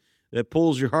team that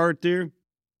pulls your heart there?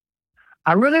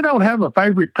 I really don't have a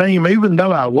favorite team, even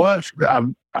though I really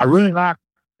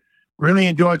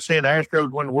enjoyed seeing the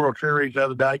Astros win the World Series the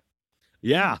other day.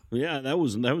 Yeah, that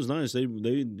was nice. They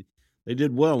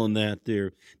did well in that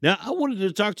there. Now, I wanted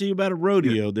to talk to you about a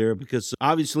rodeo there because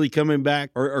obviously coming back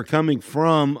or coming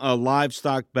from a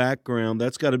livestock background,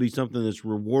 that's got to be something that's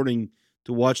rewarding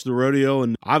to watch the rodeo,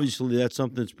 and obviously that's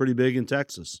something that's pretty big in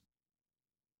Texas.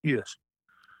 Yes.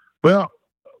 Well,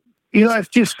 it's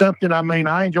just something,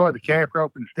 I enjoy the calf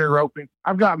roping, steer roping.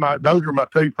 Those are my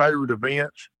two favorite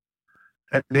events.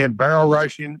 And then barrel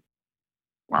racing.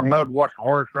 I love to watch the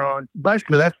horse run.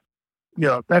 Basically, that's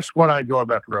what I enjoy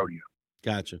about the rodeo.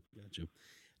 Gotcha.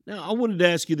 Now, I wanted to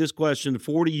ask you this question.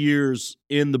 40 years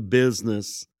in the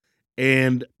business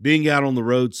and being out on the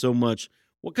road so much,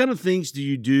 what kind of things do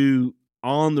you do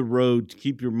on the road to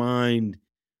keep your mind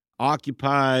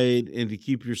occupied and to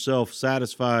keep yourself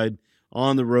satisfied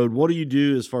on the road? What do you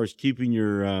do as far as keeping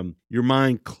your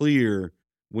mind clear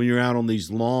when you're out on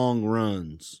these long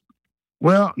runs?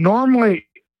 Well, normally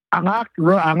I like to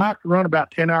run about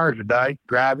 10 hours a day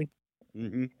driving,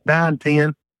 9,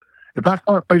 10. If I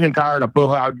start feeling tired,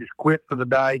 I'll just quit for the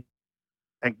day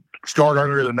and start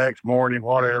earlier the next morning,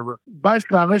 whatever.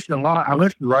 Basically, I listen a lot. I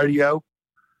listen to radio.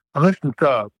 I listen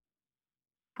to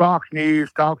Fox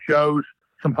News, talk shows,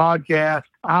 some podcasts.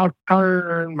 I'll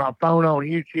turn my phone on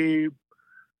YouTube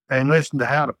and listen to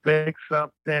how to fix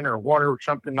something or whatever,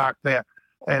 something like that.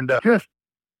 And just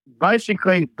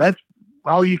basically, that's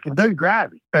all you can do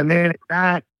driving. And then at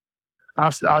night,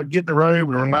 I'll get in the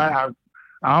room and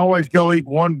I always go eat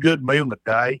one good meal a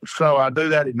day. So I do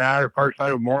that at night or first thing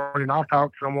in the morning. I'll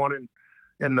talk to someone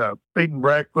in the eating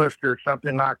breakfast or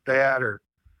something like that. Or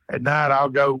at night, I'll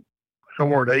go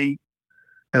somewhere to eat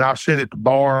and I'll sit at the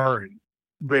bar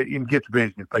and get to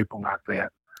visiting people like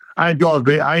that. I enjoy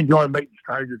meeting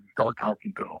strangers and start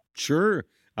talking to them. Sure.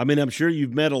 I'm sure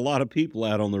you've met a lot of people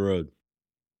out on the road.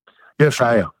 Yes,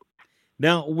 I am.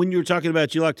 Now, when you were talking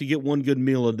about you like to get one good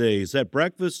meal a day, is that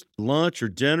breakfast, lunch, or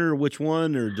dinner? Which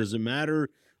one, or does it matter?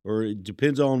 or it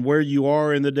depends on where you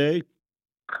are in the day?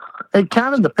 It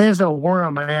kind of depends on where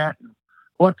I'm at,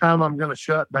 what time I'm going to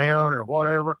shut down or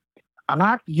whatever. I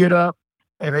like to get up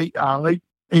and eat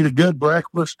a good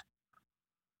breakfast.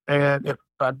 And if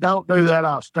I don't do that,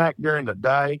 I'll snack during the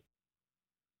day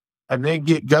and then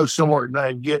go somewhere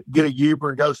and get a Uber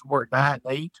and go somewhere at night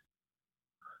and eat.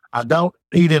 I don't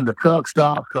eat in the truck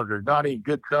stop because there's not any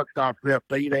good truck stops left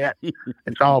to eat at.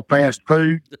 It's all fast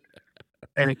food,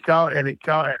 and fast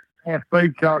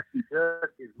food costs you just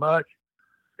as much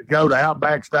to go to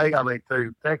Outback Steak. I mean,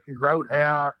 to Texas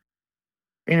Roadhouse,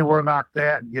 anywhere like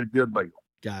that, and get a good meal.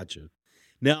 Gotcha.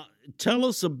 Now, tell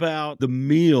us about the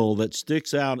meal that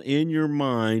sticks out in your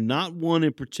mind, not one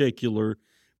in particular,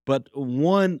 but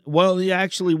one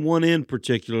in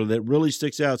particular that really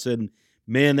sticks out, said,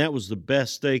 man, that was the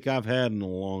best steak I've had in a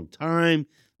long time.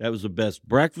 That was the best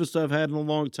breakfast I've had in a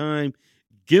long time.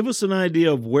 Give us an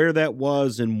idea of where that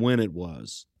was and when it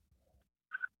was.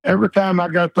 Every time I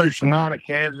go through Sonoma,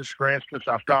 Kansas, for instance,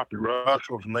 I stop at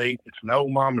Russell's Meat. It's an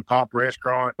old mom and pop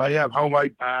restaurant. They have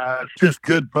homemade pies, just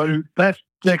good food. That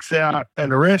sticks out.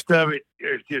 And the rest of it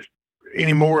is just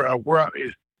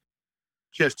is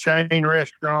just chain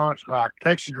restaurants like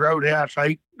Texas Roadhouse.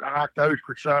 I like those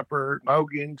for supper,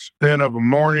 Logan's. Then of a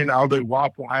morning, I'll do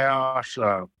Waffle House,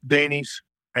 Denny's,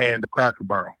 and the Cracker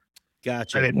Barrel.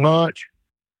 Gotcha. And at lunch,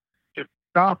 if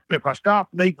I stop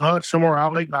and eat lunch somewhere,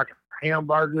 I'll eat like a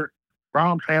hamburger.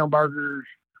 Brahms Hamburgers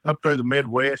up through the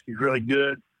Midwest is really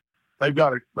good. They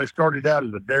started out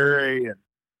as a dairy, and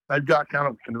they've got kind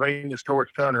of a convenience store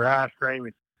selling their ice cream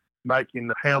and making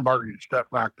the hamburgers and stuff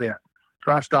like that.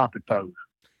 So I stopped at those.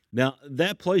 Now,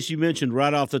 that place you mentioned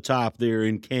right off the top there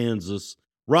in Kansas,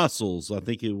 Russell's, I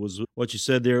think it was what you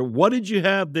said there. What did you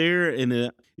have there?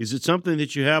 And is it something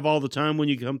that you have all the time when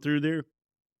you come through there?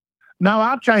 No,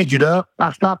 I'll change it up.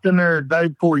 I stopped in there the day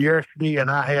before yesterday, and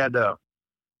I had a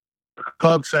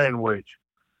club sandwich.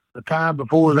 The time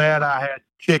before that, I had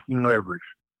chicken livers.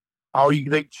 All you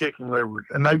can eat chicken livers.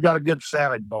 And they've got a good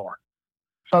salad bar.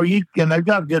 So they've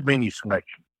got a good menu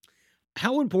selection.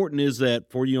 How important is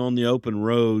that for you on the open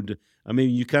road? I mean,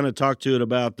 you kind of talked to it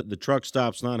about the truck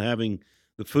stops not having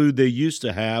the food they used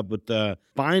to have, but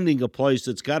finding a place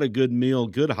that's got a good meal,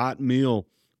 good hot meal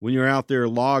when you're out there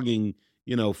logging,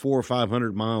 400 or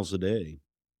 500 miles a day.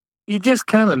 You just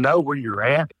kind of know where you're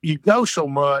at. You go so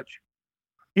much,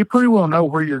 you pretty well know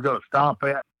where you're going to stop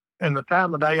at. And the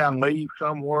time of day I leave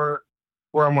somewhere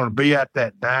where I'm going to be at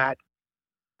that night,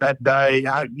 that day,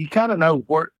 you kind of know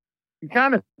where. You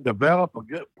kind of develop a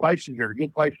good places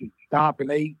to stop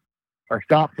and eat or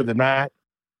stop for the night.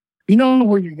 You know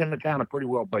where you're going to kind of pretty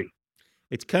well be.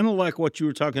 It's kind of like what you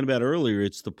were talking about earlier.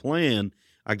 It's the plan.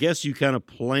 I guess you kind of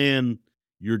plan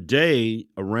your day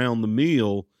around the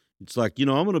meal. It's like, I'm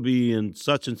going to be in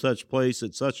such and such place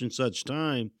at such and such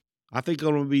time. I think I'm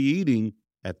going to be eating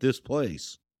at this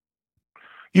place.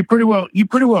 You pretty well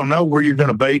know where you're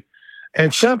going to be.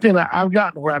 And something that I've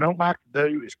gotten where I don't like to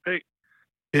do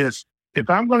is if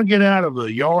I'm going to get out of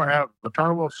the yard, out of the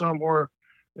terminal somewhere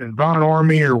in Von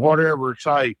Army or whatever,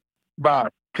 say by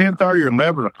 10:30 or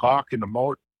 11 o'clock in the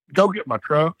morning, go get my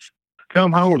trucks,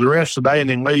 come home the rest of the day, and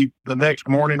then leave the next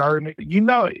morning early.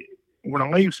 When I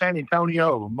leave San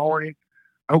Antonio in the morning,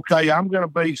 okay, I'm going to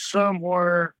be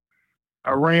somewhere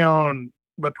around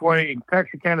between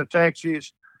Texarkana,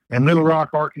 Texas, and Little Rock,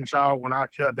 Arkansas when I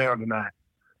shut down tonight.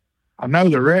 I know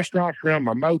the restaurants around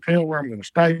my motel where I'm going to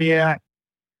stay at.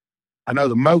 I know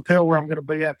the motel where I'm going to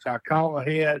be at, so I call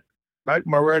ahead, make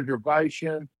my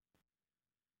reservation.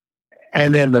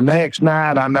 And then the next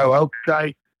night, I know,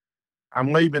 okay,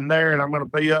 I'm leaving there and I'm going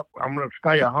to be up. I'm going to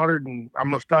stay I'm going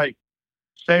to stay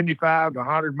 75 to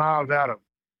 100 miles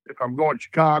if I'm going to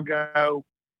Chicago,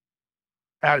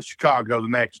 out of Chicago the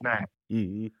next night.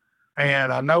 Mm-hmm.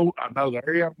 And I know the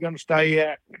area I'm going to stay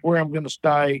at, where I'm going to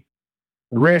stay,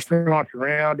 the restaurants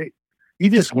around it. You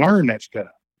just learn that stuff.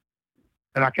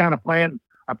 And I plan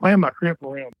my trip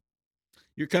around.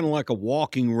 You're kind of like a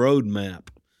walking road map.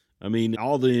 I mean,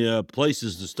 all the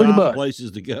places to stop,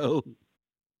 places to go.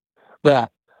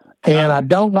 But, and I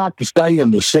don't like to stay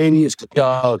in the cities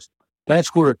because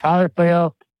that's where tire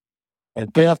theft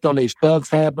and theft on these trucks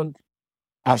happens.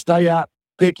 I stay out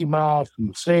 50 miles from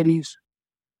the cities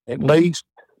at least,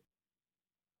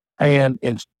 and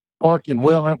it's parked in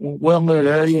well-lit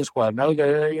areas where I know the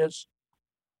areas.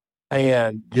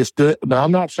 And just do it. Now,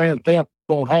 I'm not saying theft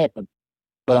won't happen,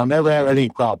 but I never have any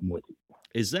problem with it.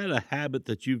 Is that a habit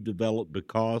that you've developed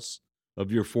because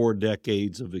of your 4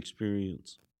 decades of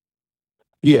experience?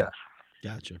 Yes.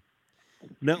 Gotcha.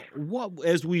 Now,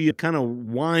 as we kind of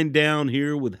wind down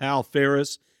here with Hal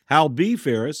B.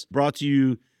 Ferris, brought to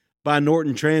you by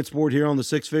Norton Transport here on the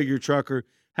Six Figure Trucker.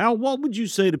 Hal, what would you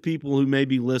say to people who may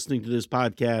be listening to this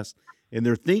podcast and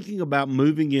they're thinking about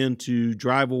moving into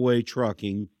drive-away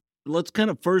trucking? Let's kind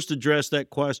of first address that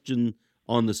question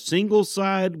on the single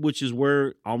side, which is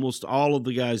where almost all of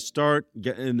the guys start,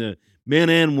 and the men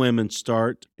and women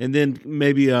start, and then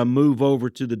maybe move over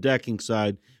to the decking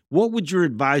side. What would your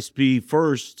advice be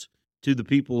first to the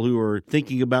people who are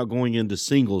thinking about going into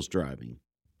singles driving?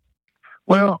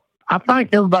 Well, I think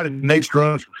everybody needs to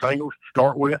run some singles to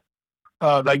start with.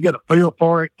 They get a feel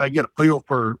for it. They get a feel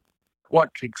for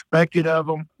what's expected of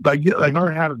them. They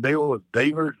learn how to deal with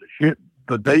dealers,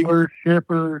 the dealers,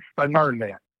 shippers. They learn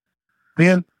that.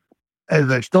 Then, as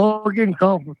they start getting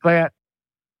comfortable with that,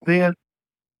 then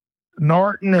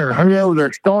Norton or whoever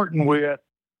they're starting with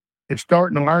is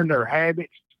starting to learn their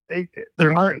habits.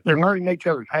 They're learning each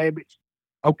other's habits.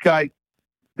 Okay.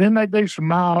 Then they do some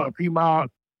miles with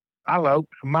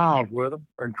them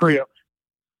or trips.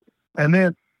 And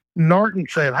then Norton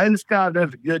said, hey, this guy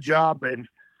does a good job, and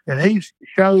he's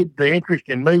showed the interest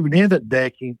in moving into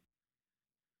decking,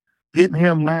 getting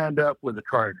him lined up with a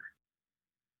trainer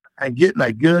and getting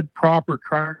a good, proper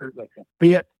trainer that can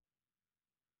fit,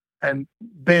 and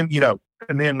then,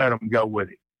 and then let them go with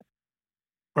it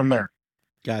from there.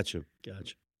 Gotcha.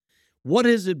 What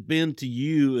has it been to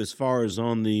you as far as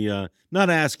on the, not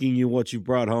asking you what you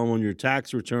brought home on your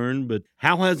tax return, but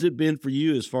how has it been for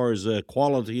you as far as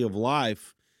quality of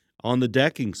life on the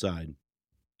decking side?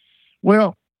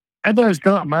 Well, it does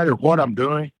not matter what I'm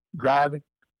doing, driving.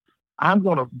 I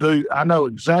know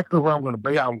exactly where I'm going to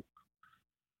be. I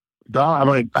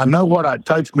know what it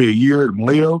takes me a year to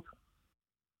live,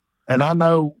 and I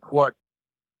know what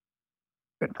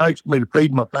it takes me to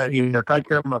feed my family, take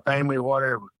care of my family or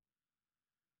whatever.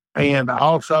 And I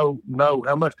also know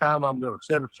how much time I'm going to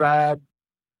set aside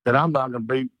that I'm not going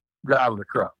to be driving a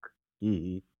truck.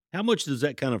 Mm-hmm. How much does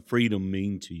that kind of freedom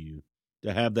mean to you,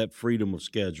 to have that freedom of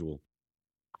schedule?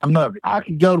 I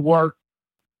can go to work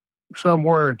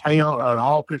somewhere in town, an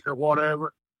office or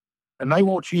whatever, and they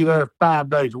want you there 5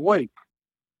 days a week.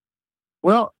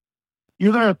 Well,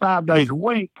 you're there 5 days a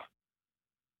week.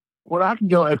 Well, I can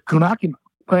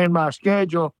plan my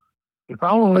schedule. If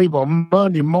I want to leave on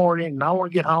Monday morning and I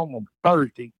want to get home on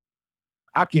Thursday,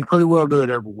 I can pretty well do it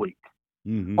every week.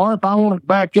 Mm-hmm. Or if I want to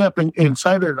back up and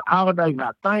say there's a holiday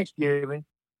like Thanksgiving,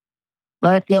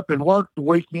 back up and work the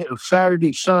weekend of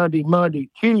Saturday, Sunday, Monday,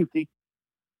 Tuesday,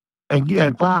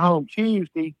 and fly home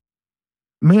Tuesday,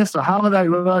 miss a holiday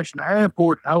rush in the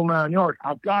airport, the whole 9 yards.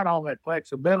 I've got all that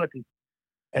flexibility.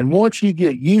 And once you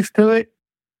get used to it,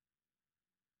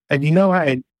 and you know how,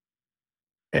 and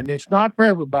it's not for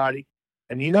everybody,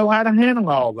 and you know how to handle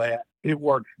all that, it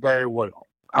works very well.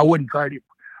 I wouldn't trade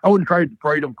the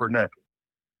freedom for nothing.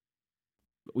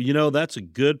 Well, that's a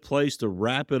good place to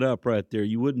wrap it up right there.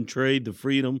 You wouldn't trade the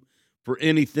freedom for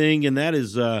anything, and that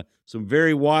is some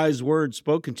very wise words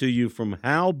spoken to you from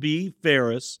Hal B.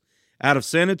 Ferris out of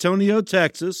San Antonio,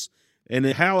 Texas. And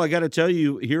Hal, I got to tell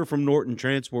you, here from Norton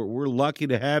Transport, we're lucky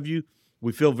to have you.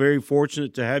 We feel very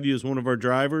fortunate to have you as one of our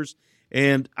drivers.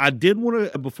 And I did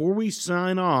want to, before we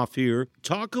sign off here,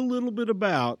 talk a little bit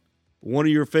about one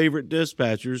of your favorite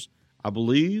dispatchers. I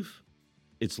believe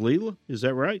it's Leela. Is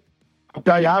that right? I'll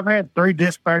tell you, I've had 3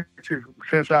 dispatchers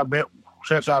since I've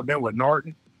been with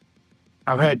Norton.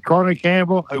 I've had Carly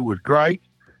Campbell, who was great.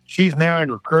 She's now in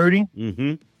recruiting.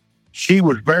 Mm-hmm. She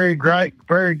was very great,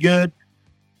 very good.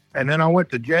 And then I went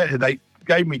to they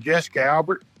gave me Jessica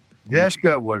Albert.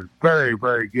 Jessica was very,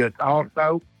 very good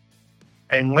also.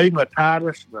 And Leela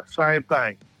Titus, the same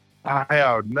thing. I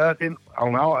have nothing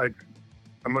on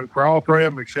for all 3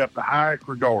 of them except the highest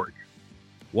regard.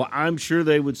 Well, I'm sure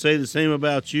they would say the same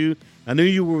about you. I knew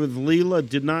you were with Leela,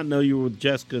 did not know you were with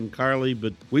Jessica and Carly,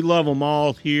 but we love them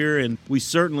all here, and we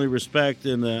certainly respect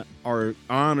and are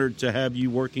honored to have you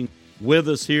working with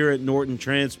us here at Norton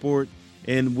Transport,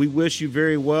 and we wish you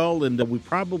very well, and we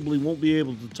probably won't be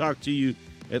able to talk to you,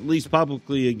 at least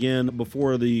publicly again,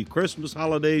 before the Christmas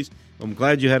holidays. I'm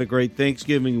glad you had a great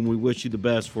Thanksgiving, and we wish you the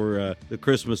best for the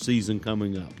Christmas season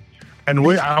coming up. And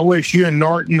I wish you and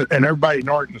Norton and everybody at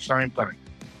Norton the same thing.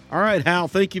 All right, Hal,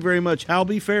 thank you very much. Hal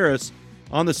B. Ferris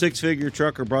on the Six Figure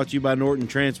Trucker, brought to you by Norton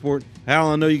Transport. Hal,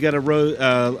 I know you got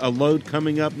a load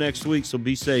coming up next week, so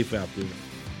be safe out there.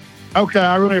 Okay,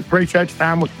 I really appreciate the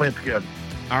time we spent together.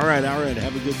 All right.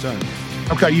 Have a good time.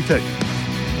 Okay, you too.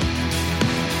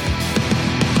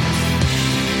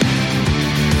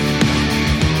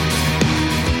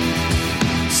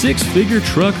 Six Figure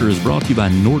Trucker is brought to you by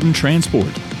Norton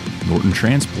Transport. Norton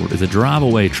Transport is a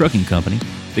drive-away trucking company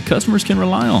that customers can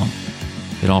rely on.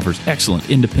 It offers excellent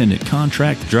independent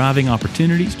contract driving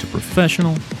opportunities to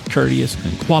professional, courteous,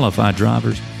 and qualified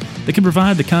drivers that can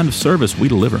provide the kind of service we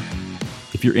deliver.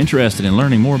 If you're interested in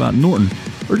learning more about Norton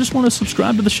or just want to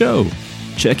subscribe to the show,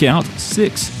 check out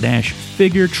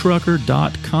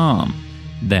 6-figuretrucker.com.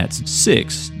 That's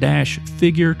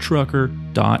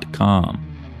 6-figuretrucker.com.